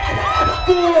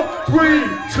4, 3,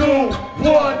 2,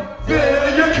 1.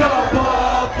 Fill your cup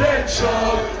up and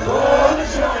chug on the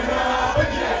joint now and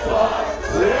get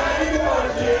fucked. Let your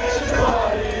fornication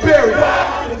party. Barry,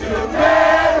 welcome to the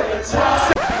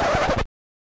Maritime.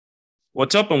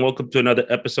 What's up, and welcome to another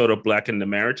episode of Black in the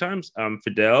Maritimes. I'm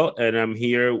Fidel, and I'm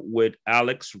here with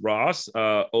Alex Ross,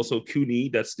 also CUNY,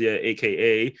 that's the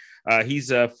AKA.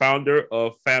 He's a founder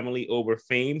of Family Over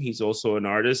Fame. He's also an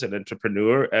artist and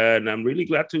entrepreneur, and I'm really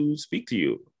glad to speak to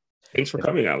you. Thanks for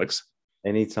coming, Alex.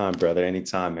 Anytime, brother.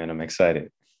 Anytime, man. I'm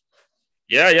excited.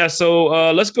 Yeah.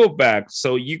 So let's go back.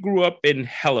 So you grew up in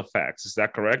Halifax, is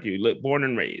that correct? You born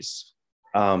and raised.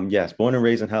 Yes, born and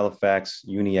raised in Halifax,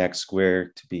 Uniacke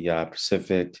Square to be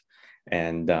Pacific,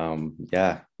 and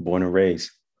yeah, born and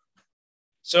raised.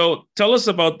 So tell us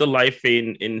about the life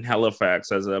in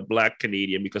Halifax as a Black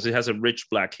Canadian, because it has a rich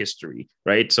Black history,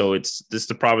 right? So it's this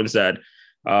the province that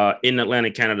in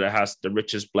Atlantic Canada has the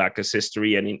richest Blackest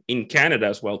history, and in Canada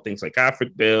as well, things like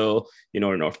Africville,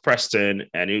 or North Preston.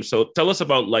 And so tell us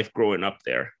about life growing up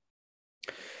there.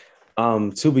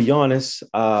 To be honest,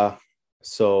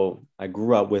 so I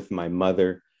grew up with my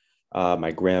mother,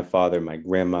 my grandfather, my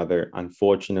grandmother.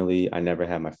 Unfortunately, I never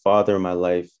had my father in my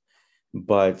life,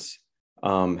 but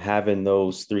having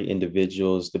those three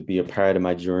individuals to be a part of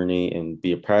my journey and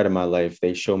be a part of my life,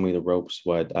 they showed me the ropes,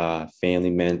 what family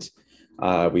meant.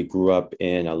 We grew up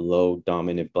in a low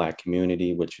dominant Black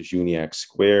community, which was Uniacke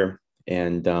Square.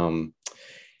 And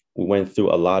we went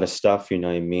through a lot of stuff, you know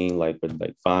what I mean? Like with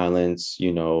like violence,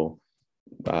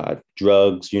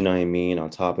 drugs, you know what I mean? On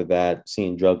top of that,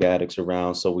 seeing drug addicts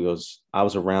around. So I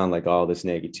was around like all this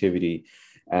negativity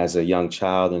as a young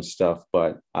child and stuff,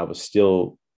 but I was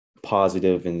still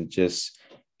positive and just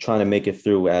trying to make it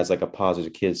through as like a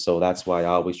positive kid. So that's why I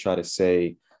always try to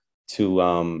say to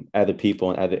other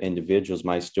people and other individuals,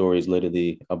 my story is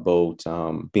literally about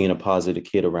being a positive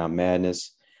kid around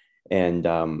madness. And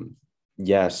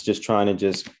yes, just trying to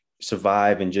just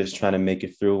survive and just trying to make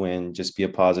it through and just be a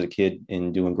positive kid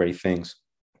and doing great things.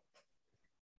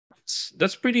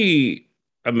 That's pretty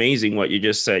amazing what you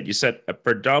just said. You said a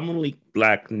predominantly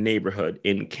Black neighborhood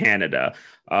in Canada.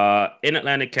 In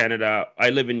Atlantic Canada, I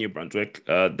live in New Brunswick.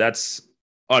 That's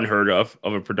unheard of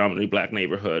a predominantly Black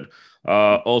neighborhood.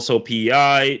 Also,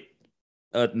 PEI,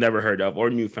 never heard of, or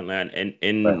Newfoundland, and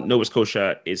in Right. Nova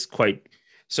Scotia is quite.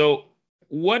 So,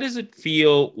 what does it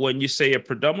feel when you say a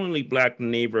predominantly Black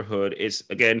neighborhood is,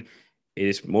 again, it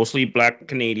is mostly Black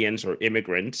Canadians or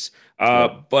immigrants?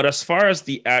 Right. But as far as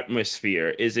the atmosphere,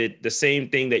 is it the same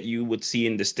thing that you would see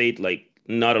in the state? Like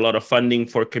not a lot of funding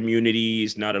for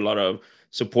communities, not a lot of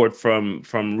support from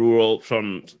rural,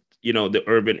 from the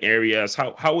urban areas.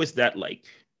 How is that like?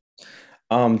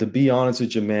 To be honest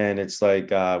with you, man, it's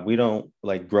like we don't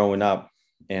like growing up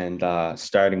and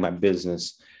starting my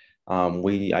business.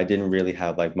 I didn't really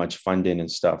have like much funding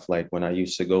and stuff. Like when I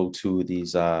used to go to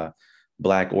these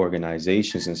Black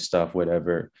organizations and stuff,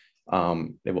 whatever,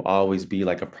 it will always be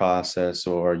like a process,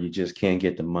 or you just can't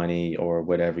get the money or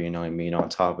whatever, you know what I mean? On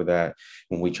top of that,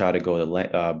 when we try to go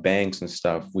to banks and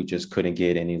stuff, we just couldn't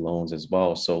get any loans as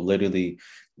well. So literally,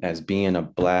 as being a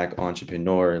Black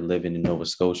entrepreneur living in Nova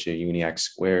Scotia, Uniacke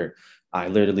Square, I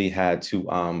literally had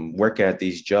to work at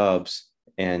these jobs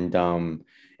and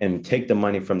take the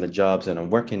money from the jobs that I'm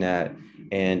working at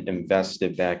and invest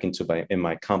it back into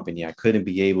my company. I couldn't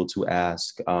be able to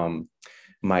ask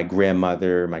my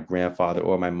grandmother, my grandfather,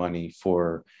 or my money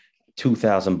for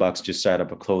 $2,000 to start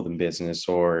up a clothing business,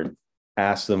 or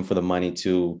ask them for the money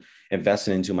to invest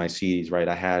it into my CDs, right?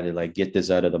 I had to like get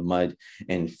this out of the mud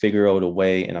and figure out a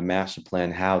way and a master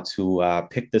plan how to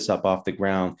pick this up off the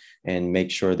ground and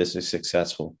make sure this is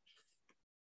successful.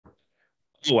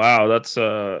 Wow,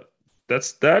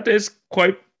 that is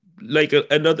quite like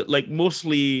another, like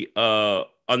mostly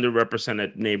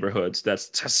underrepresented neighborhoods.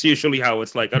 That's usually how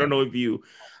it's like. I don't know if you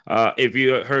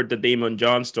heard the Damon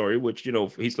John story, which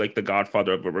he's like the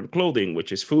godfather of urban clothing,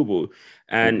 which is FUBU.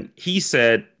 And he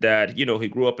said that he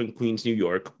grew up in Queens, New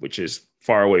York, which is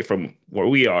far away from where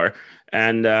we are.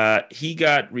 And he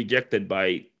got rejected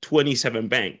by 27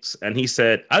 banks. And he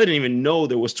said, I didn't even know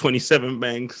there was 27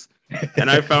 banks, and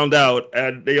I found out,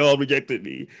 and they all rejected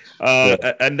me. Right.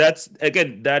 And that's,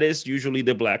 again, that is usually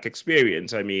the Black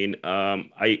experience. I mean,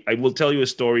 I will tell you a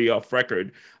story off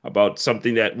record about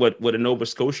something that what a Nova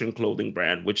Scotian clothing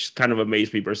brand, which kind of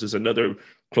amazed me, versus another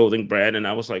clothing brand, and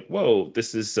I was like, whoa,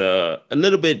 this is a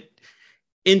little bit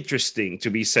interesting to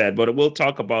be said, but we'll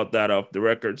talk about that off the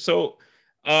record. So,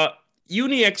 uh,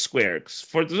 Uniacke Square,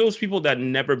 for those people that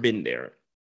never been there,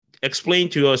 explain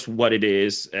to us what it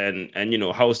is, and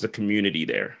how's the community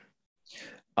there.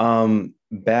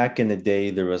 back in the day,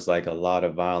 there was like a lot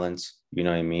of violence, you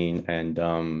know what I mean?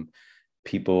 And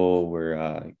people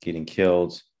were getting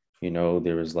killed. You know,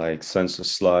 there was like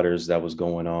senseless slaughters that was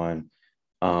going on.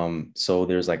 So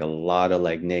there's like a lot of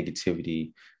like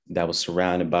negativity that was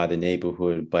surrounded by the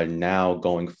neighborhood. But now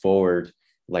going forward,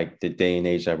 like the day and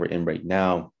age that we're in right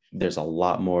now, there's a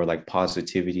lot more like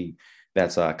positivity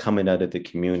that's coming out of the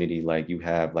community. Like you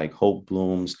have like Hope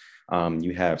Blooms,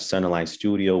 you have Centerline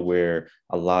Studio, where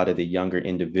a lot of the younger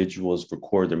individuals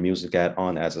record their music at.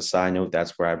 On as a side note,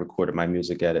 that's where I recorded my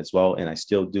music at as well, and I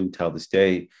still do till this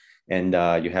day. And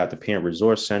you have the Parent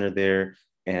Resource Center there,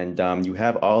 and you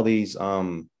have all these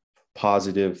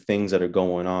positive things that are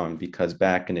going on, because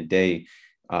back in the day,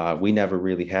 we never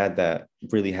really had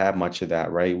much of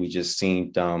that, right? We just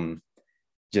seen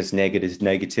just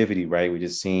negativity, right? We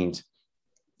just seen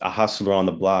a hustler on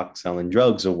the block selling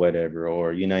drugs or whatever,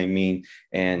 or you know what I mean?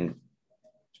 And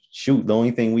shoot, the only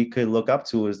thing we could look up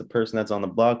to is the person that's on the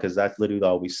block, because that's literally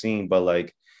all we seen. But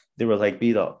like there would like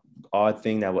be the odd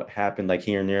thing that would happen like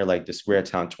here and there, like the Square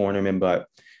Town tournament, but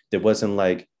there wasn't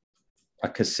like a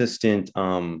consistent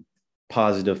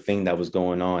positive thing that was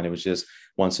going on. It was just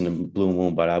once in a blue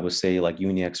moon. But I would say like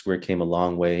UniX Square came a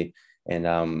long way,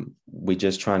 and we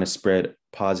just trying to spread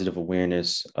positive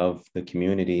awareness of the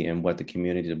community and what the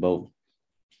community is about.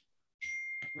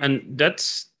 And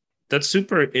that's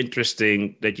super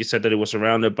interesting that you said that it was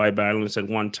surrounded by violence at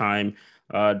one time,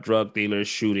 drug dealers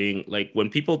shooting. Like when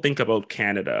people think about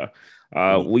Canada,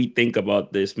 we think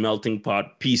about this melting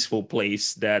pot, peaceful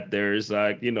place that there's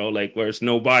like, like where there's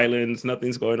no violence,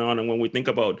 nothing's going on. And when we think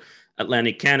about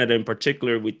Atlantic Canada in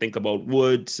particular, we think about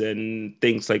woods and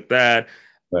things like that.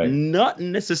 Right. Not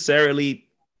necessarily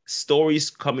stories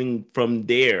coming from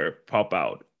there pop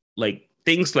out. Like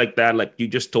things like that, like you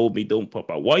just told me, don't pop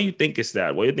out. Why do you think is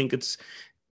that? Why do you think it's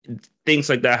things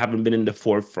like that haven't been in the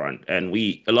forefront, and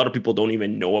a lot of people don't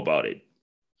even know about it?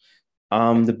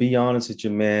 To be honest with you,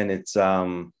 man, it's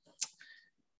so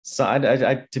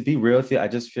to be real with you, I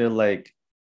just feel like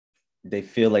they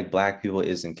feel like black people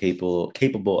isn't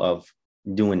capable of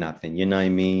doing nothing. You know what I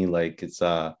mean? Like it's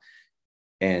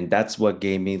and that's what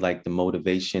gave me like the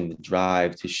motivation, the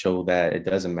drive to show that it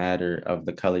doesn't matter of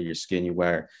the color of your skin you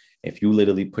wear. If you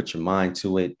literally put your mind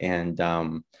to it, and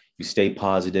you stay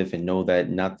positive and know that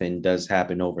nothing does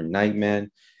happen overnight, man,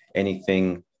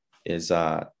 anything is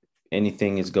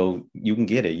anything is go, you can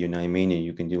get it, you know what I mean? And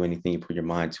you can do anything you put your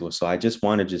mind to it. So I just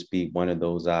want to just be one of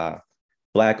those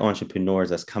black entrepreneurs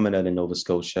that's coming out of Nova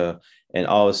Scotia. And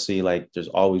obviously, like there's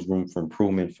always room for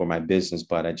improvement for my business,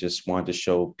 but I just want to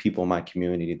show people in my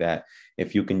community that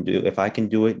if I can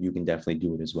do it, you can definitely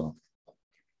do it as well.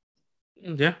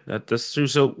 Yeah, that's true.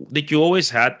 So did you always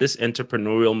had this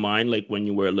entrepreneurial mind like when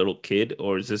you were a little kid,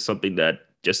 or is this something that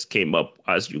just came up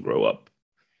as you grow up?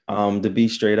 To be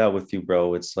straight out with you,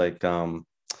 bro, it's like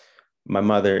my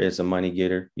mother is a money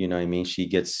getter, you know what I mean?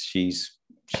 She's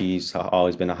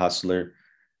always been a hustler,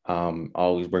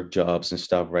 always worked jobs and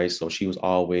stuff, right? So she was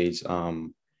always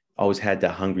had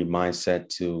that hungry mindset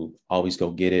to always go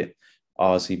get it.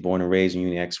 Obviously, born and raised in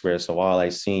Union Square, so all I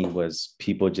seen was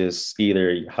people just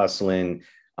either hustling,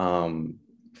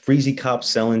 freezy cups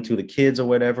selling to the kids or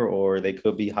whatever, or they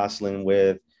could be hustling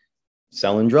with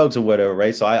selling drugs or whatever,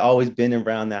 right? So I always been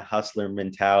around that hustler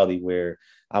mentality where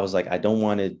I was like, I don't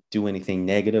want to do anything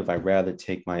negative. I'd rather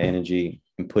take my energy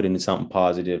and put it into something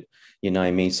positive. You know what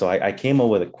I mean? So I came up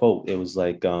with a quote. It was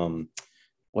like,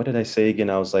 what did I say again?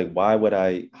 I was like, why would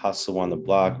I hustle on the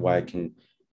block where I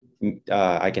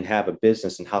can have a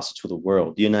business and hustle to the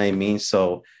world? You know what I mean?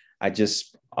 So I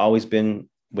just always been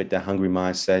with the hungry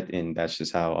mindset, and that's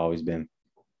just how I've always been.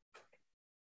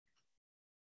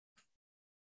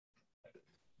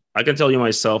 I can tell you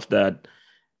myself that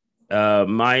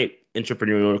my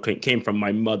entrepreneurial came from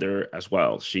my mother as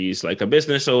well. She's like a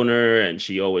business owner, and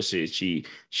she always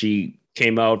she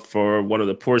came out for one of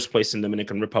the poorest places in the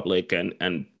Dominican Republic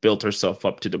and built herself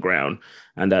up to the ground,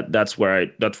 and that's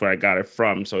where I got it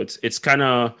from. So it's kind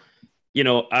of,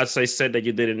 as I said that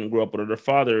you didn't grow up with her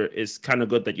father, it's kind of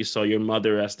good that you saw your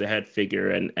mother as the head figure,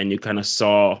 and you kind of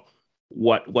saw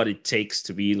what it takes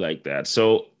to be like that.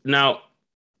 So now,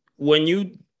 when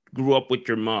you grew up with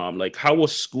your mom, like how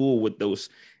was school with those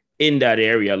in that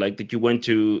area? Like, did you went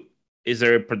to? Is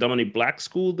there a predominantly black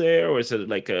school there, or is it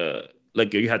like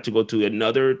you had to go to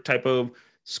another type of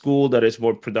school that is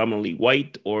more predominantly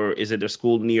white, or is it a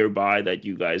school nearby that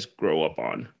you guys grow up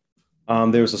on?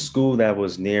 There was a school that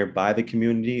was nearby the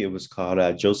community. It was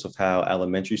called Joseph Howe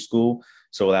Elementary School.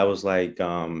 So that was like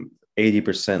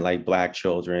 80% like black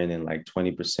children and like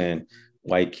 20%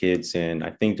 white kids. And I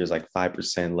think there's like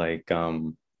 5% like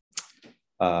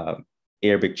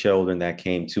Arabic children that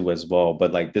came too as well.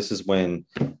 But like this is when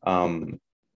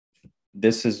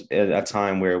this is a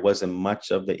time where it wasn't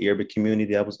much of the Arabic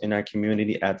community that was in our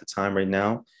community at the time right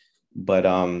now. But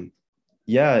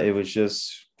yeah, it was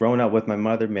just growing up with my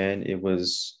mother, man.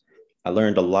 I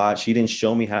learned a lot. She didn't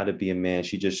show me how to be a man.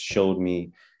 She just showed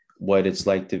me what it's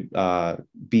like to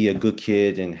be a good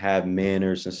kid and have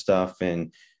manners and stuff.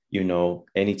 And, you know,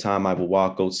 anytime I would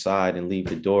walk outside and leave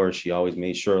the door, she always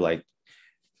made sure like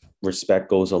respect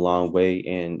goes a long way.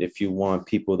 And if you want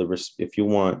people to, if you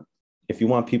want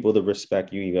people to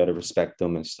respect you, you got to respect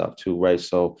them and stuff too. Right.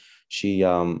 So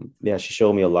yeah, she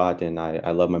showed me a lot, and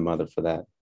I love my mother for that.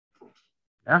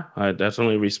 Yeah, I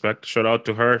definitely respect. Shout out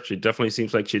to her. She definitely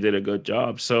seems like she did a good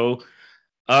job. So,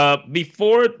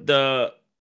 before the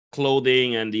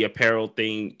clothing and the apparel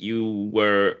thing, you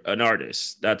were an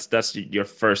artist. That's your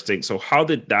first thing. So, how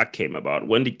did that came about?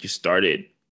 When did you start it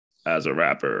as a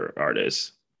rapper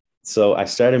artist? So I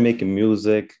started making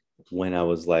music when I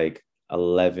was like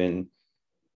 11,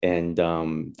 and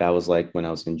that was like when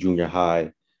I was in junior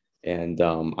high. And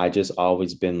I just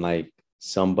always been like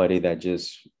somebody that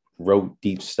just wrote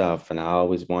deep stuff, and I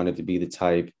always wanted to be the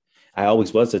type. I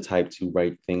always was the type to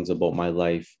write things about my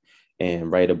life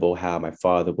and write about how my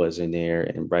father was in there,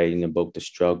 and writing about the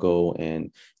struggle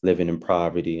and living in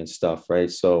poverty and stuff, right?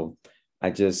 So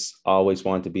I just always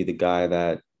wanted to be the guy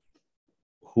that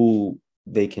who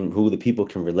who the people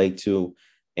can relate to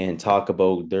and talk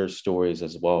about their stories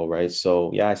as well, right?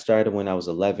 So yeah, I started when I was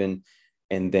 11,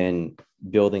 and then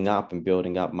building up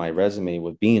my resume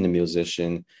with being a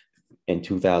musician in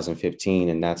 2015,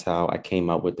 and that's how I came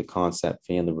up with the concept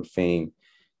Family with Fame.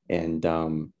 And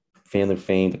Family with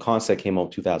Fame, the concept came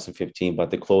out 2015, but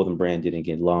the clothing brand didn't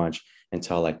get launched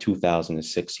until like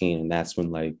 2016, and that's when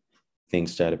like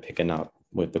things started picking up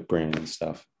with the brand and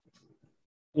stuff.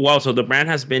 Wow, so the brand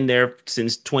has been there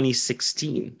since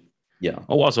 2016. Yeah.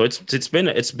 Oh wow, so it's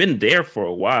been there for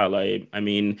a while. I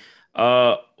mean,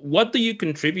 what do you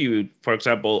contribute? For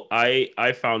example,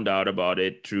 I found out about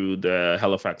it through the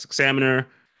Halifax Examiner,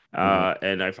 Mhm.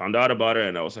 and I found out about it,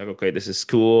 and I was like, okay, this is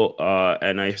cool.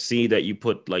 And I see that you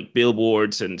put like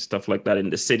billboards and stuff like that in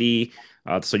the city,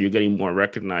 so you're getting more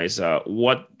recognized.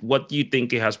 What do you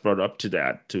think it has brought up to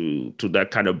that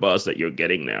kind of buzz that you're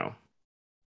getting now?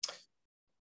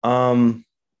 Um,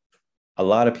 a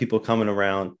lot of people coming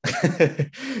around,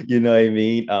 you know what I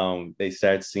mean? They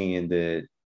start seeing the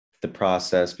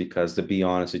process, because to be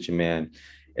honest with you, man,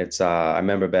 it's I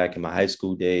remember back in my high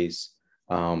school days,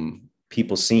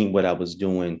 people seen what I was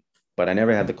doing, but I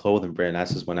never had the clothing brand.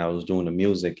 That's just when I was doing the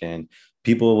music, and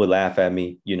people would laugh at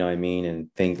me, you know what I mean, and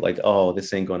think like, oh,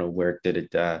 this ain't gonna work. Did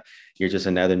it? You're just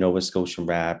another Nova Scotian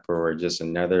rapper, or just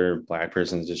another black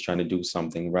person just trying to do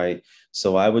something right.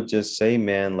 So I would just say,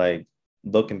 man, like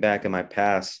looking back in my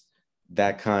past,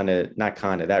 that kind of not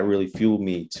kind of that really fueled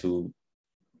me to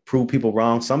prove people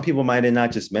wrong. Some people might have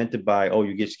not just meant it by, oh,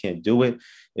 you just can't do it.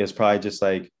 It's probably just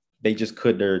like they just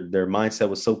could their mindset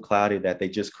was so clouded that they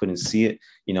just couldn't see it,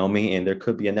 you know what I mean? And there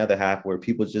could be another half where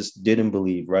people just didn't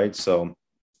believe, right? So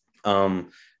um,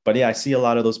 but yeah, I see a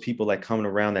lot of those people like coming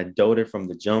around that doted from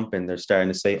the jump, and they're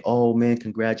starting to say, oh man,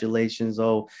 congratulations.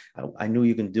 Oh, I knew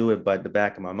you can do it. But the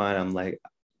back of my mind, I'm like,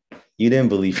 you didn't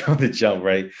believe from the jump,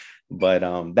 right?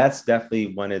 But that's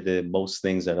definitely one of the most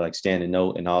things that are like standing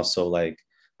out. And also like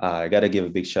I got to give a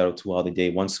big shout out to all the day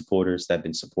one supporters that have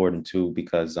been supporting too,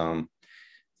 because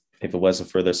if it wasn't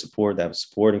for their support that was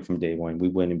supporting from day one, we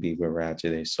wouldn't be where we're at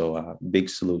today. So big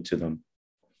salute to them.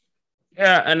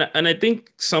 Yeah, and I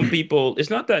think some people, it's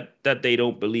not that they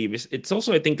don't believe, it's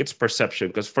also I think it's perception.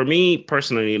 Because for me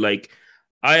personally, like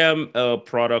I am a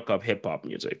product of hip hop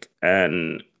music,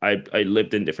 and I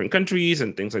lived in different countries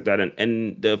and things like that.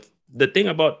 And the thing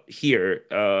about here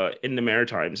in the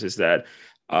Maritimes is that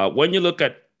when you look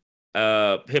at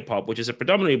hip hop, which is a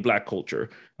predominantly black culture,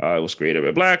 it was created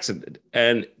by blacks,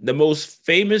 and the most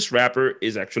famous rapper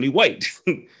is actually white.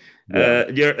 Yeah.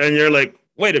 You're like,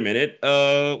 wait a minute,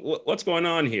 what's going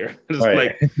on here? All It's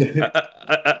right. like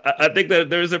I think that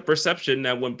there's a perception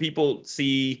that when people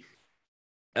see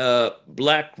a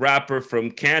black rapper from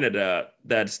Canada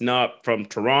that's not from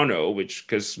Toronto, which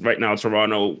because right now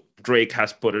Toronto, Drake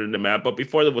has put it in the map, but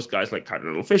before there was guys like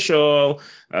Cardinal Official,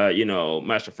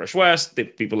 Master Fresh West,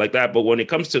 people like that. But when it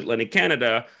comes to Atlantic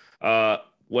Canada, uh,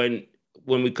 when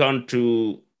when we come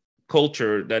to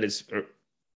culture that is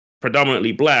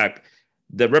predominantly black,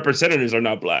 the representatives are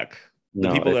not black. The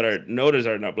No, people that are noticed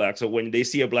are not black. So when they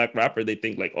see a black rapper, they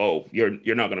think like, "Oh,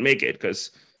 you're not gonna make it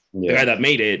because the guy yeah. that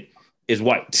made it is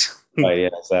white." Oh, yeah,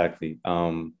 exactly.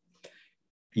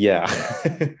 Yeah.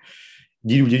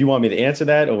 Do you want me to answer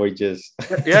that or just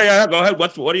Yeah. Go ahead.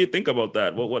 What do you think about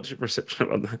that? What's your perception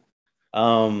about that?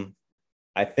 um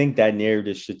I think that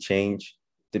narrative should change,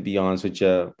 to be honest with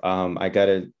you. I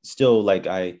gotta still like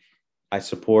I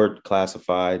support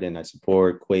Classified and I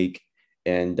support Quake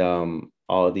and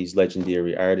all of these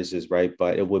legendary artists, right?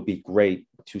 But it would be great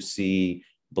to see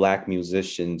Black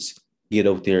musicians get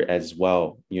out there as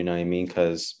well. You know what I mean?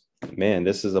 Because man,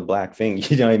 this is a Black thing.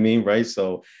 You know what I mean, right?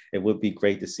 So it would be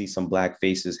great to see some Black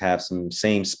faces have some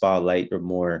same spotlight or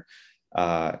more.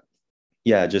 Uh,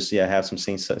 yeah, just yeah, have some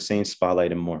same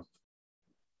spotlight and more.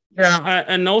 Yeah,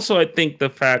 and also I think the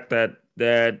fact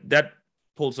that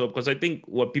pulls up because I think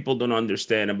what people don't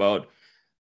understand about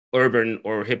urban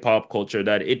or hip hop culture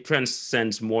that it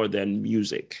transcends more than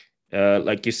music.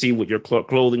 Like you see with your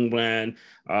clothing brand.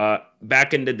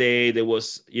 Back in the day, there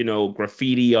was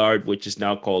graffiti art, which is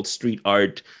now called street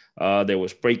art. There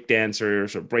was break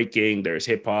dancers or breaking. There's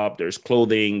hip hop. There's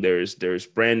clothing. There's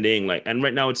branding. Like, and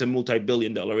right now it's a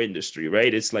multi-billion-dollar industry,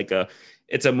 right? It's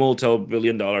a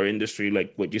multi-billion-dollar industry,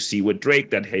 like what you see with Drake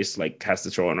that has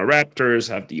the Toronto Raptors,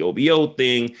 have the OBO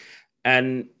thing,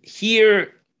 and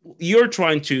here you're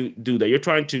trying to do that. You're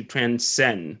trying to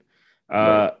transcend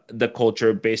Right. the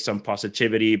culture based on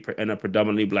positivity in a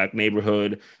predominantly Black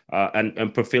neighborhood,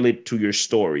 and fulfill it to your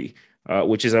story,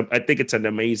 which is, I think it's an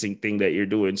amazing thing that you're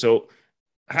doing. So,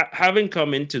 having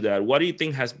come into that, what do you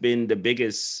think has been the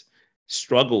biggest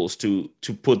struggles to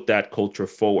put that culture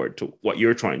forward to what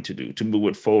you're trying to do to move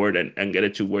it forward and get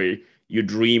it to where you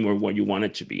dream or what you want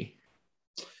it to be?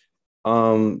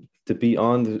 To be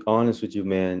honest with you,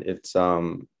 man, it's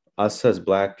us as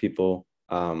Black people.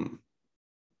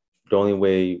 The only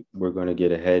way we're going to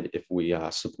get ahead if we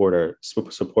support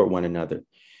one another.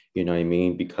 You know what I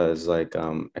mean? Because like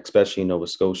especially in Nova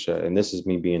Scotia, and this is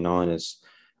me being honest.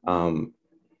 Um,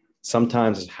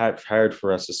 Sometimes it's hard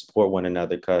for us to support one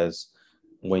another because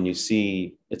when you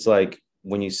see it's like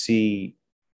when you see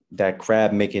that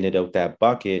crab making it out that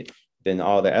bucket, then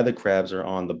all the other crabs are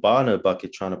on the bottom of the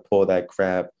bucket trying to pull that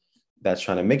crab that's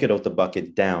trying to make it out the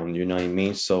bucket down. You know what I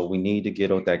mean? So we need to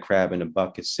get out that crab in the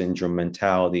bucket syndrome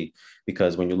mentality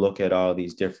because when you look at all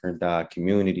these different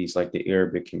communities, like the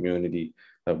Arabic community,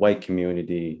 the white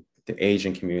community, the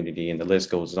Asian community, and the list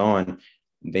goes on,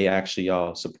 they actually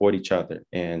all support each other.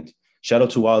 And shout out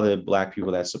to all the Black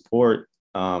people that support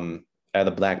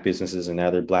other Black businesses and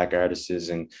other Black artists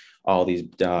and all these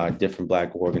different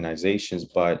Black organizations.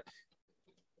 But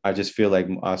I just feel like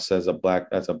us as a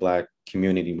Black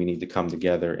community, we need to come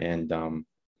together, and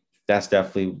that's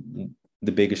definitely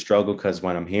the biggest struggle. Because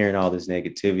when I'm hearing all this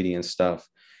negativity and stuff,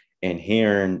 and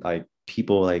hearing like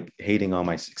people like hating on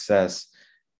my success,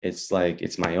 it's like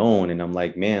it's my own, and I'm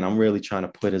like, man, I'm really trying to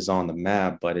put us on the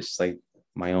map, but it's like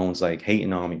my own's like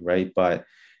hating on me, right? But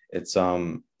it's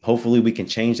hopefully we can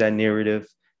change that narrative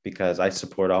because I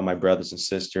support all my brothers and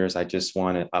sisters. I just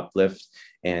want to uplift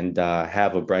and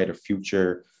have a brighter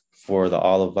future for the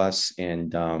all of us,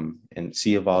 and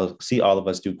see all of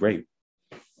us do great.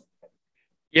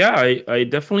 Yeah, I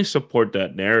definitely support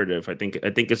that narrative. I think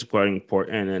it's quite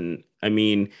important. And I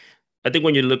mean, I think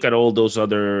when you look at all those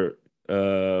other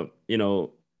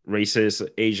races,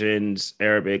 Asians,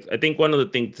 Arabic, I think one of the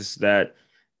things is that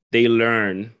they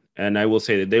learn, and I will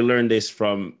say that they learn this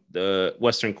from the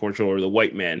Western culture or the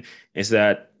white man, is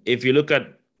that if you look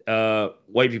at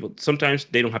white people, sometimes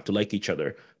they don't have to like each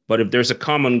other, but if there's a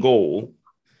common goal,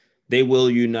 they will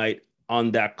unite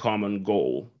on that common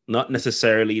goal. Not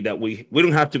necessarily that we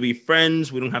don't have to be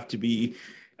friends, we don't have to be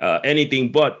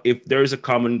anything, but if there's a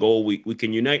common goal, we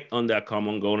can unite on that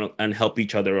common goal and help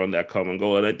each other on that common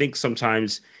goal. And I think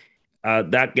sometimes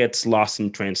that gets lost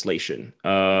in translation.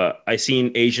 I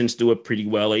seen Asians do it pretty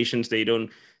well. Asians, they don't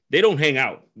hang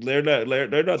out. They're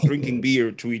not drinking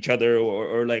beer to each other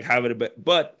or like having a bit.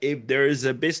 But if there is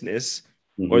a business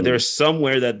or Mm-hmm, there's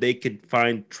somewhere that they could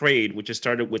find trade, which is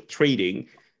started with trading,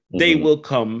 they mm-hmm, will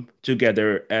come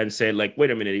together and say like, wait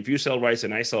a minute, if you sell rice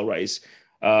and I sell rice,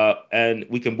 and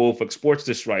we can both export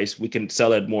this rice, we can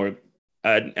sell it more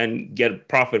and get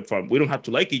profit from. We don't have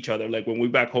to like each other. Like when we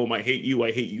back home, I hate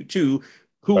you too.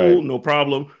 Cool, right. no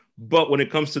problem. But when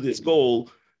it comes to this goal,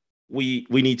 we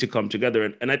need to come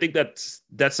together. And I think that's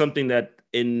something that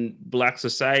in Black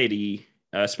society,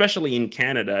 especially in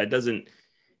Canada, it doesn't.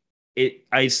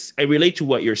 I relate to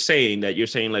what you're saying. That you're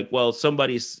saying like, well,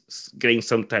 somebody's getting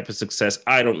some type of success.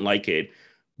 I don't like it,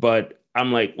 but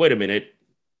I'm like, wait a minute,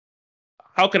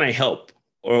 how can I help?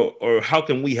 Or how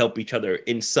can we help each other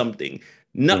in something?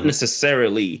 Not Mm-hmm,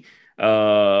 necessarily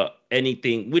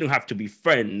anything. We don't have to be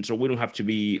friends or we don't have to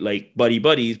be like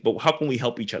buddies, but how can we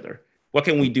help each other? what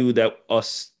can we do that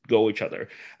us go each other?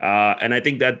 And I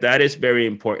think that that is very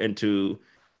important to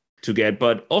get.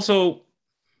 But also,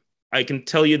 I can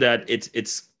tell you that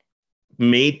it's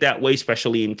made that way,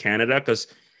 especially in Canada, because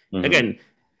Hmm. again,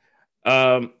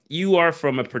 you are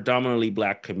from a predominantly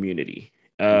Black community,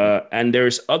 and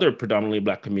there's other predominantly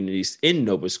Black communities in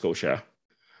Nova Scotia.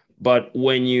 But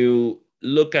when you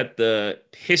look at the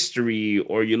history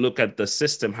or you look at the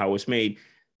system, how it's made,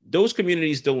 those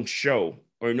communities don't show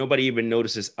or nobody even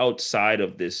notices outside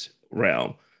of this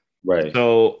realm. Right.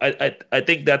 So I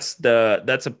think that's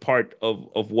a part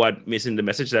of what missing the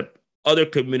message that other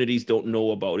communities don't know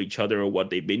about each other or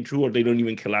what they've been through, or they don't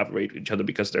even collaborate with each other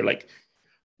because they're like,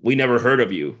 we never heard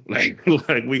of you. Like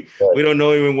we don't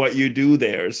know even what you do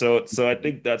there. So I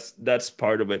think that's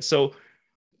part of it. So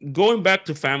going back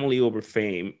to family over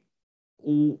fame,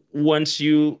 once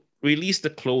you release the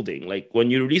clothing, like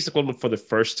when you release the clothing for the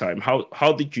first time,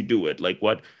 how did you do it? Like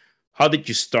what how did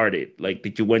you start it? Like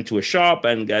did you went to a shop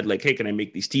and got like, hey, can I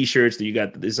make these t-shirts? Did you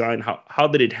got the design? How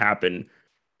did it happen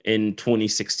in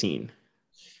 2016?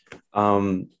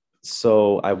 Um,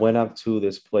 so I went up to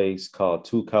this place called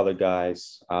Two Color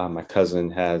Guys. My cousin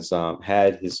has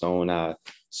had his own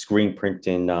screen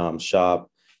printing shop,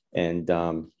 and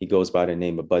he goes by the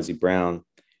name of Buzzy Brown.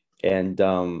 And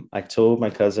I told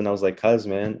my cousin, I was like, "Cuz,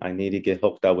 man, I need to get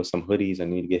hooked up with some hoodies. I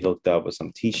need to get hooked up with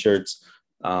some t-shirts.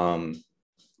 Um,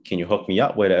 can you hook me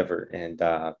up, whatever?" And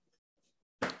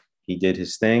he did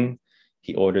his thing.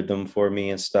 He ordered them for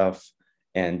me and stuff.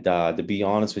 And to be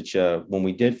honest with you, when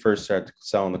we did first start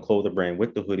selling the clothing brand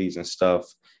with the hoodies and stuff,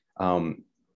 um,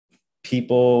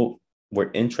 people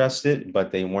were interested,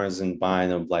 but they weren't buying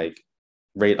them like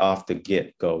right off the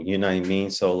get go. You know what I mean?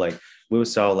 So like we would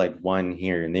sell like one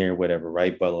here and there, whatever,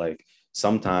 right? But like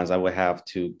sometimes I would have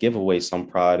to give away some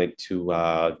product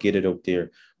to get it out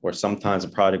there, or sometimes a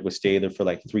product would stay there for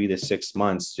like 3 to 6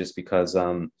 months just because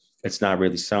it's not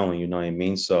really selling. You know what I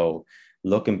mean? So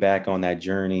looking back on that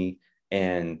journey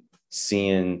and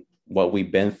seeing what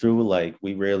we've been through, like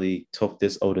we really took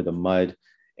this out of the mud,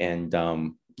 and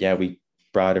yeah, we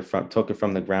brought it from took it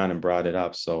from the ground and brought it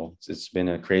up. So it's been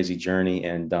a crazy journey,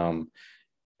 and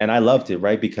I loved it,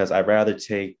 right? Because I'd rather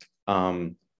take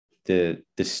the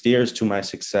stairs to my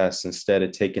success instead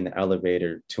of taking the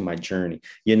elevator to my journey.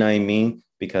 You know what I mean?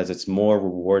 Because it's more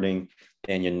rewarding,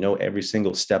 and you know every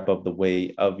single step of the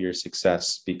way of your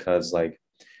success. Because like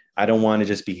I don't want to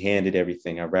just be handed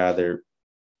everything. I rather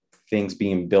things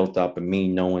being built up and me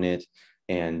knowing it.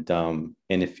 And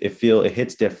if it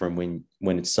hits different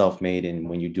when it's self-made and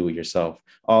when you do it yourself.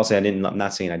 Also, I'm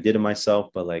not saying I did it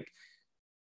myself, but like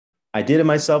I did it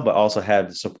myself, but also have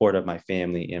the support of my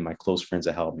family and my close friends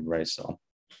that helped me, right? So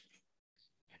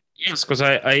Yes, because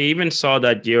I even saw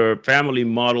that your family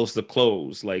models the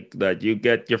clothes, like that you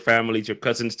get your families, your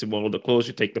cousins to model the clothes,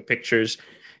 you take the pictures,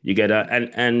 you get a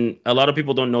and a lot of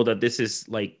people don't know that this is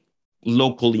like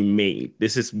locally made.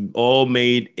 This is all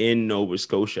made in Nova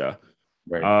Scotia.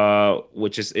 right.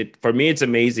 Which is it for me, it's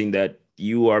amazing that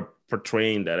you are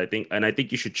portraying that. I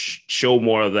think you should show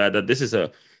more of that, that this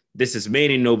is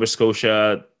made in Nova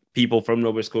Scotia. People from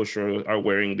Nova Scotia are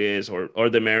wearing this, or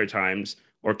the Maritimes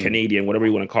or Mhm. Canadian, whatever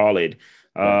you want to call it.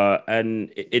 Right.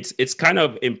 And it's kind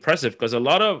of impressive because a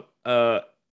lot of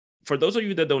for those of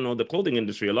you that don't know the clothing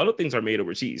industry, a lot of things are made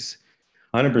overseas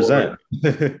or 100%.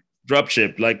 drop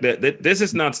ship. Like this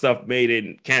is not stuff made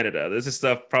in Canada. This is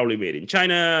stuff probably made in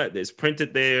China. It's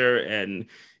printed there and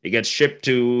it gets shipped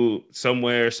to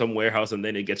somewhere, some warehouse, and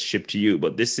then it gets shipped to you.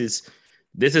 But this is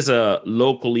a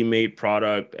locally made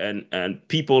product, and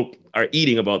people are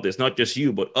eating about this, not just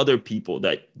you, but other people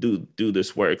that do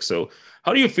this work. So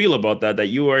how do you feel about that? That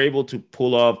you are able to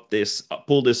pull this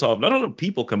off? Not a lot of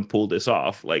people can pull this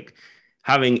off, like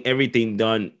having everything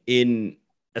done in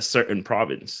a certain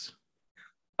province.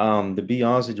 To be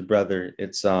honest with you, brother,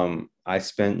 it's I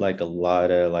spent like a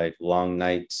lot of like long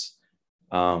nights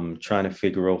trying to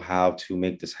figure out how to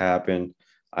make this happen.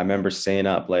 I remember staying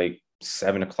up like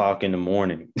 7 o'clock in the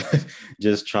morning,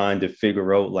 just trying to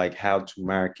figure out like how to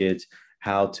market,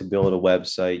 how to build a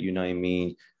website, you know what I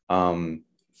mean?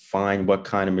 Find what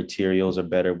kind of materials are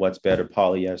better, what's better,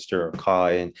 polyester or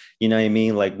cotton, you know what I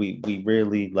mean? Like we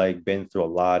really like been through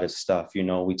a lot of stuff, you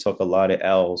know, we took a lot of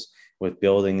L's with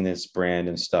building this brand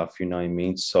and stuff, you know what I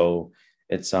mean? So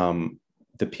it's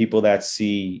the people that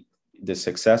see the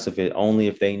success of it only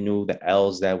if they knew the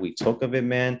L's that we took of it,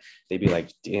 man, they'd be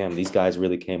like, damn, these guys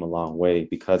really came a long way,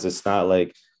 because it's not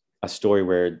like a story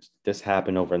where this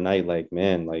happened overnight. Like,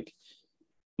 man, like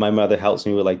my mother helps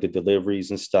me with like the deliveries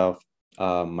and stuff.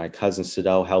 My cousin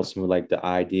Sidel helps me with like the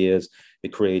ideas, the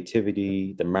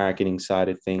creativity, the marketing side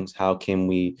of things. How can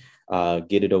we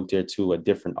get it out there to a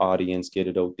different audience, get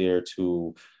it out there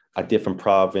to a different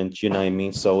province, you know what I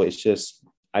mean? So it's just,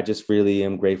 I just really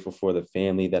am grateful for the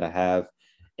family that I have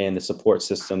and the support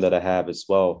system that I have as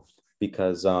well.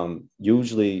 Because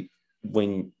usually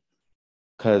when,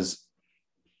 because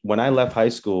when I left high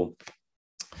school,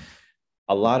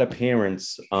 a lot of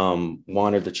parents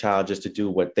wanted the child just to do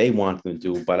what they wanted them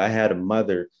to do. But I had a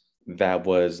mother that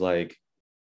was like,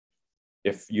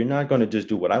 if you're not going to just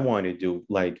do what I want to do,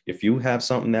 like if you have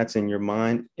something that's in your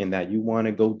mind and that you want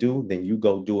to go do, then you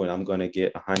go do it. I'm going to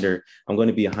get 100, I'm going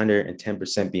to be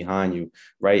 110% behind you.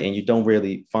 Right. And you don't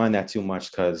really find that too much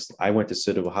because I went to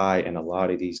Citadel High and a lot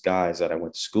of these guys that I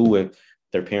went to school with,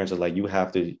 their parents are like, you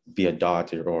have to be a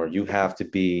doctor or you have to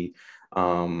be,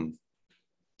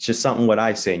 just something what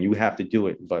I say, and you have to do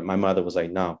it. But my mother was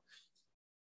like, no,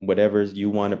 whatever you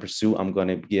want to pursue, I'm going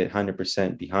to get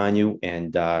 100% behind you,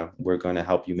 and we're going to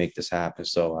help you make this happen.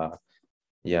 So,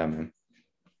 yeah, man.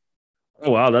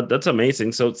 Oh wow, that's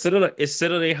amazing. So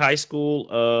Citadel High School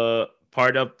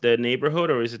part of the neighborhood,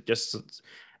 or is it just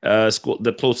school,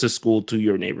 the closest school to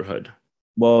your neighborhood?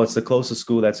 Well, it's the closest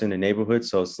school that's in the neighborhood.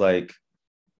 So it's like,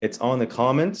 it's on the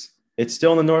commons. It's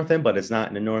still in the north end, but it's not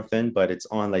in the north end, but it's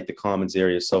on like the commons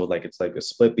area. So like, it's like a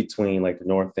split between like the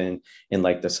north end and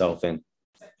like the south end.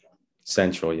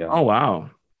 Central, yeah. Oh wow,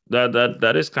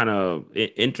 that is kind of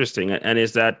interesting. And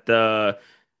is that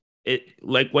it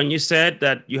like when you said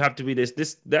that you have to be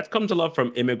this that comes a lot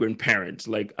from immigrant parents.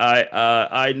 Like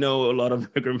I know a lot of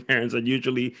immigrant parents, and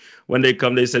usually when they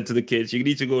come they said to the kids, you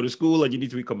need to go to school and you need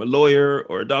to become a lawyer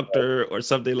or a doctor or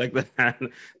something like that.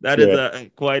 That is Yeah.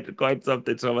 quite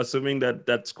something. So I'm assuming that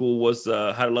that school was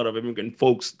had a lot of immigrant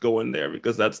folks going there,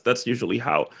 because that's usually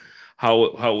how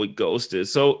it goes to.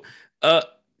 So uh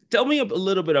tell me a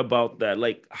little bit about that.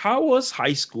 Like, how was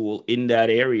high school in that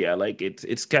area? Like,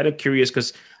 it's kind of curious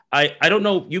because I don't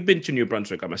know. You've been to New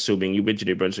Brunswick. I'm assuming you've been to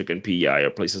New Brunswick and PEI or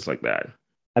places like that.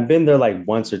 I've been there like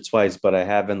once or twice, but I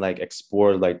haven't like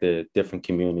explored like the different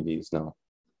communities. No.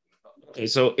 Okay,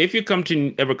 so if you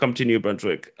ever come to New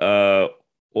Brunswick,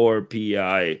 or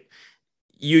PEI,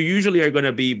 you usually are going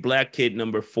to be black kid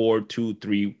number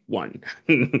 4231.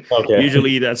 Okay.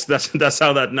 Usually that's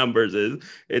how that numbers is.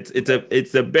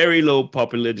 It's a very low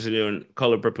population,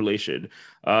 color population.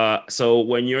 So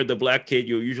when you're the black kid,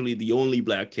 you're usually the only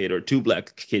black kid or two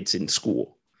black kids in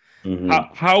school. Hmm.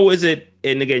 How is it?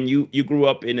 And again, you grew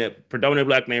up in a predominantly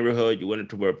black neighborhood. You went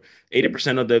into where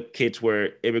 80% of the kids were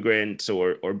immigrants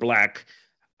or black.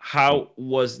 How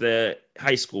was the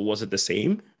high school? Was it the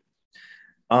same?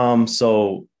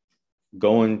 So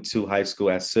going to high school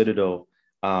at Citadel,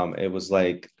 it was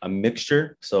like a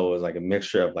mixture. So it was like a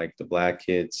mixture of like the black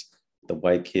kids, the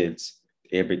white kids,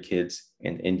 Arabic kids,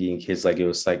 and Indian kids. Like it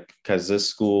was like because this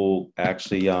school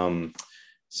actually,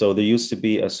 so there used to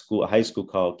be a high school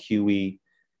called QE,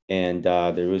 and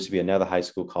there used to be another high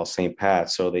school called St. Pat.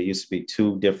 So there used to be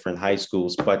two different high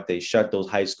schools, but they shut those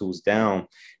high schools down,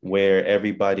 where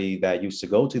everybody that used to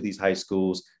go to these high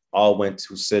schools all went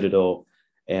to Citadel,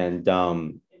 and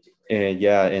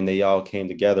yeah, and they all came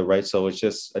together, right? So it's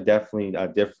just definitely a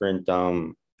different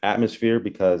atmosphere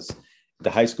because the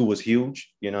high school was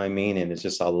huge, you know what I mean? And it's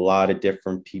just a lot of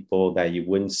different people that you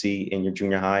wouldn't see in your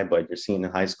junior high, but you're seeing in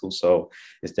high school. So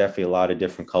it's definitely a lot of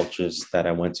different cultures that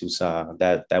I went to,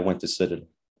 that went to Citadel.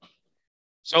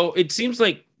 So it seems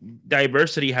like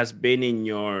diversity has been in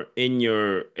your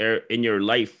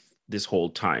life this whole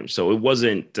time. So it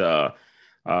wasn't uh,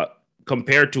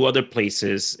 compared to other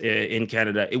places in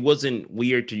Canada. It wasn't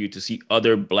weird to you to see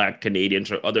other Black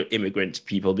Canadians or other immigrant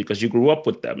people because you grew up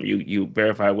with them. You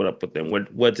verify what up with them.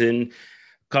 What in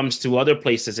comes to other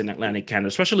places in Atlantic Canada,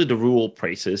 especially the rural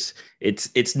places,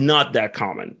 it's not that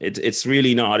common. It's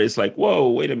really not. It's like, whoa,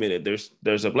 wait a minute.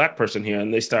 There's a black person here,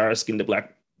 and they start asking the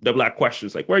black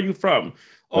questions like, where are you from?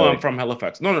 Oh, I'm Right. from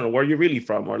Halifax. No, no, no. Where are you really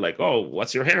from? Or like, oh,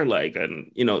 what's your hair like?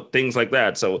 And things like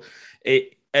that. So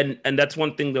and that's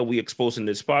one thing that we expose in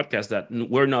this podcast, that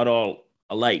we're not all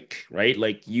alike, right?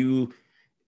 Like you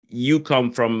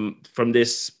come from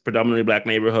this predominantly black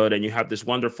neighborhood, and you have this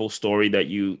wonderful story that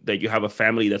you have a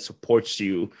family that supports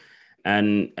you,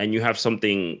 and you have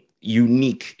something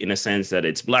unique in a sense that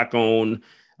it's black owned,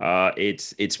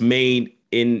 it's made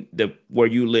in the where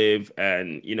you live,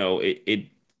 and it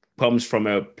comes from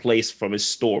a place, from a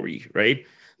story, right?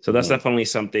 So that's Mhm. definitely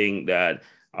something that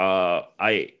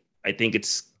I think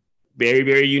it's very,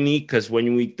 very unique, because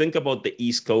when we think about the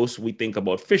East Coast, we think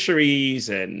about fisheries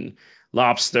and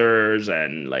lobsters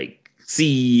and like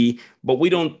sea, but we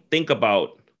don't think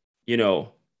about, you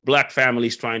know, Black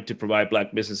families trying to provide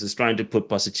Black businesses, trying to put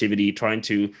positivity, trying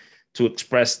to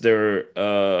express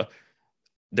their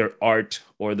art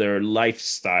or their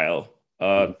lifestyle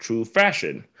through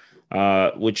fashion,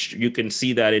 which you can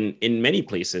see that in many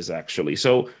places actually.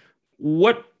 So,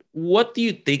 what do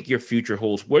you think your future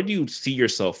holds? Where do you see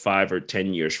yourself 5 or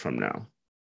 10 years from now?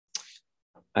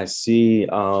 I see.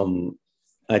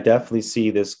 I definitely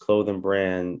see this clothing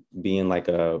brand being like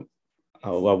a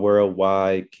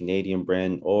worldwide Canadian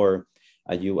brand, or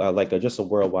like just a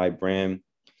worldwide brand.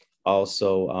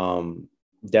 Also,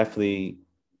 definitely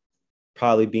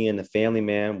probably being a family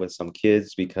man with some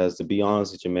kids, because to be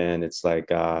honest with you, man, it's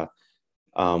like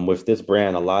with this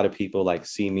brand, a lot of people like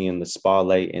see me in the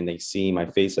spotlight and they see my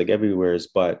face like everywhere,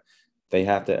 but they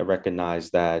have to recognize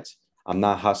that I'm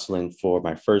not hustling for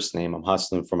my first name. I'm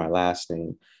hustling for my last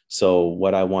name. So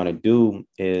what I want to do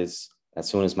is, as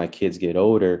soon as my kids get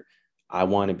older, I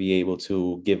want to be able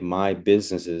to give my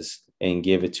businesses and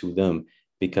give it to them,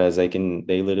 because they can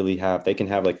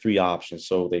have like three options.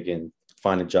 So they can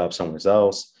find a job somewhere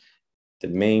else. The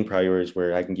main priority is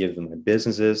where I can give them my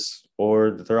businesses,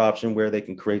 or the third option where they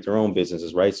can create their own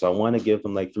businesses, right? So I want to give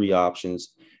them like three options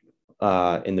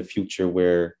in the future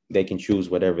where they can choose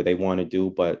whatever they want to do.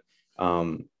 But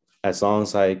as long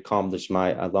as I accomplish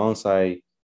as long as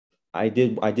I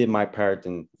did my part,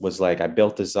 and was like, I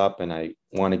built this up and I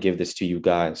want to give this to you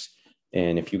guys.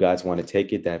 And if you guys want to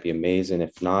take it, that'd be amazing.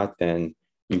 If not, then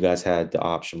you guys had the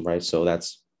option, right? So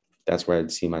that's where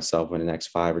I'd see myself in the next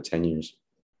 5 or 10 years.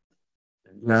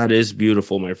 That is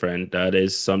beautiful, my friend. That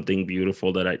is something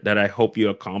beautiful that I hope you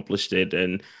accomplished it,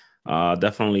 and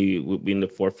definitely will be in the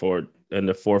forefront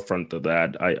of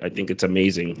that. I think it's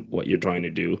amazing what you're trying to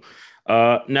do.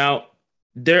 Now,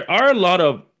 there are a lot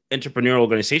of entrepreneurial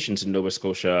organizations in Nova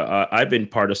Scotia. I've been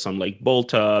part of some like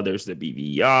Bolta. There's the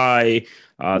BVI.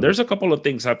 There's a couple of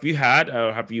things. Have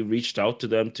you reached out to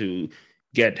them to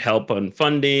get help on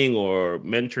funding or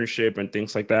mentorship and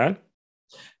things like that?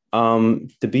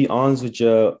 To be honest with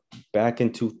you, back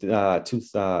in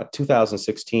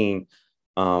 2016,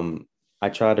 I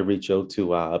tried to reach out to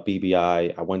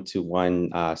BBI. I went to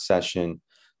one session,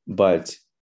 but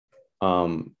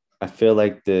I feel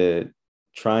like the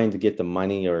trying to get the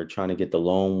money or trying to get the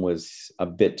loan was a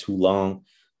bit too long.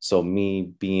 So me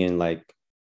being like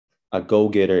a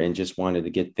go-getter and just wanted to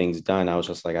get things done, I was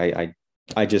just like,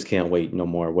 I just can't wait no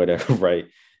more, whatever, right?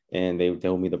 And they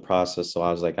told me the process. So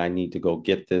I was like, I need to go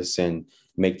get this and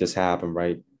make this happen,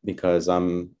 right? Because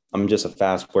I'm just a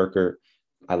fast worker.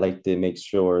 I like to make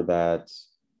sure that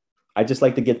I just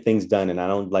like to get things done, and I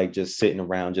don't like just sitting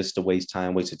around just to waste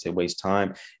time.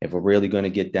 If we're really going to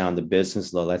get down to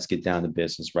business, let's get down to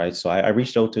business, right? So I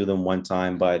reached out to them one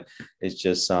time, but it's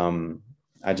just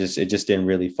it just didn't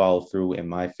really follow through in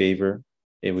my favor.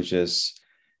 It was just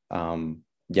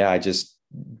yeah, I just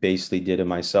basically did it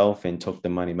myself and took the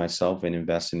money myself and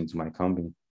invested into my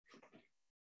company.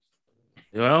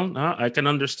 Well, no, I can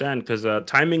understand because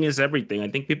timing is everything. I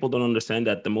think people don't understand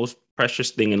that the most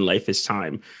precious thing in life is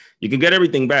time. You can get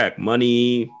everything back,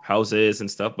 money, houses, and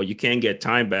stuff, but you can't get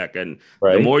time back. And the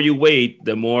Right. more you wait,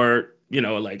 the more,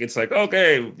 like it's like,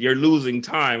 okay, you're losing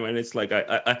time. And it's like,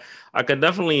 I can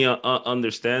definitely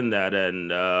understand that.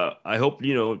 And I hope,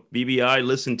 BBI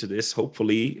listen to this.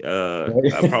 Hopefully,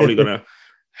 I'm probably Right. going to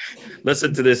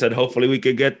listen to this and hopefully we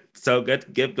could get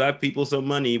Black people some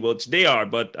money, which they are.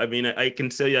 But I mean, I can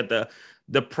say that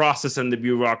the process and the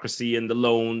bureaucracy and the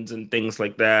loans and things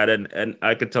like that, and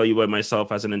I could tell you by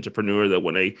myself as an entrepreneur that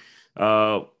when I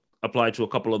applied to a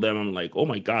couple of them, I'm like, oh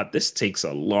my god, this takes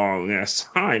a long ass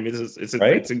time.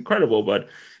 Right. It's incredible, but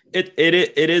it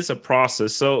is a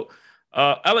process. So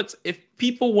Alex, if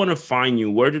people want to find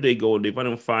you, where do they go? They want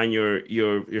to find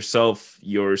yourself,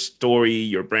 your story,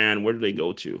 your brand. Where do they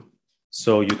go to?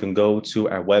 So you can go to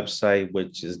our website,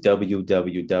 which is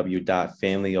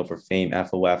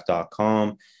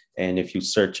www.familyoverfamefof.com. And if you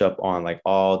search up on like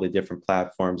all the different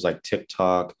platforms like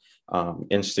TikTok,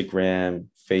 Instagram,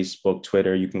 Facebook,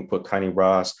 Twitter, you can put Connie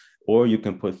Ross, or you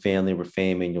can put Family Over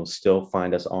Fame, and you'll still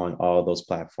find us on all those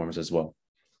platforms as well.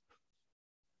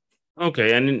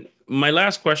 Okay, and my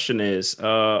last question is,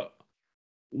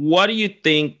 what do you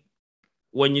think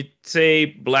when you say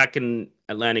Black in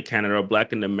Atlantic Canada or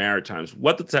Black in the Maritimes?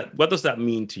 What does that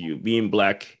mean to you, being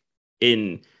Black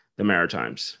in the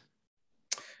Maritimes?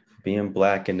 Being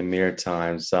Black in the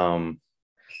Maritimes,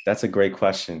 that's a great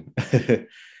question.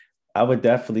 I would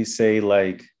definitely say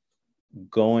like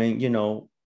going,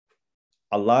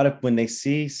 a lot of when they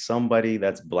see somebody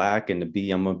that's Black, and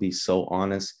I'm gonna be so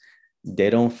honest, they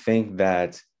don't think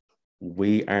that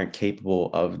we aren't capable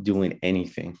of doing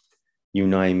anything. You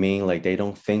know what I mean? Like they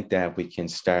don't think that we can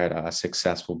start a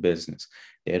successful business.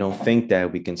 They don't think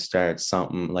that we can start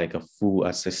something like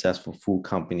a successful food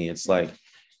company. It's like,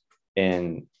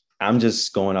 and I'm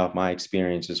just going off my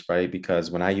experiences, right? Because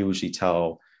when I usually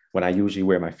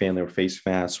wear my family or face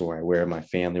mask, or I wear my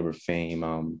family or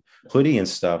fame hoodie and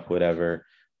stuff, whatever.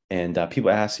 And people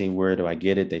ask me, where do I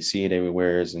get it? They see it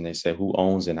everywhere, and they say, who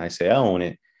owns it? And I say, I own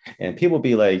it. And people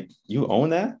be like, you own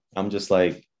that? I'm just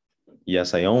like,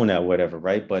 yes, I own that, whatever,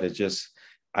 right? But it just,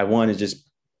 I want to just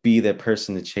be that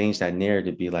person to change that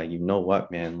narrative, be like, you know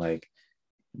what, man, like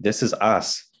this is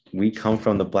us. We come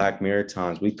from the Black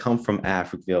Marathons. We come from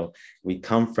Africville. We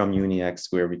come from UniX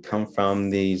Square. We come from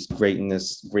these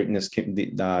this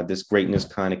greatness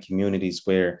kind of communities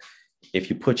where if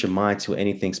you put your mind to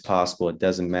anything's possible. It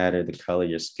doesn't matter the color of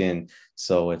your skin.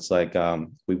 So it's like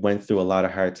we went through a lot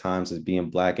of hard times as being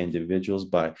Black individuals,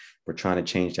 but we're trying to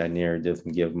change that narrative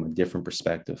and give them a different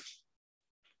perspective.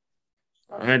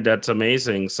 All right, that's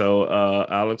amazing. So,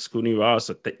 Alex Cooney Ross,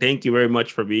 thank you very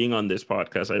much for being on this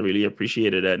podcast. I really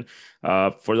appreciate it. And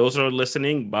for those who are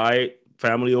listening, buy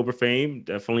Family Over Fame.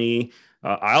 Definitely,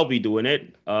 I'll be doing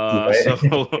it.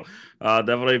 So,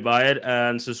 definitely buy it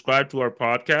and subscribe to our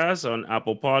podcast on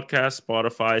Apple Podcasts,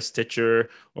 Spotify, Stitcher,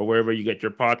 or wherever you get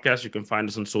your podcast. You can find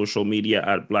us on social media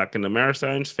at Black in the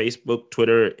Maritimes, Facebook,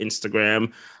 Twitter,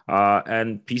 Instagram,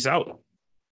 and peace out.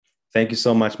 Thank you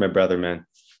so much, my brother, man.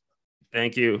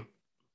 Thank you.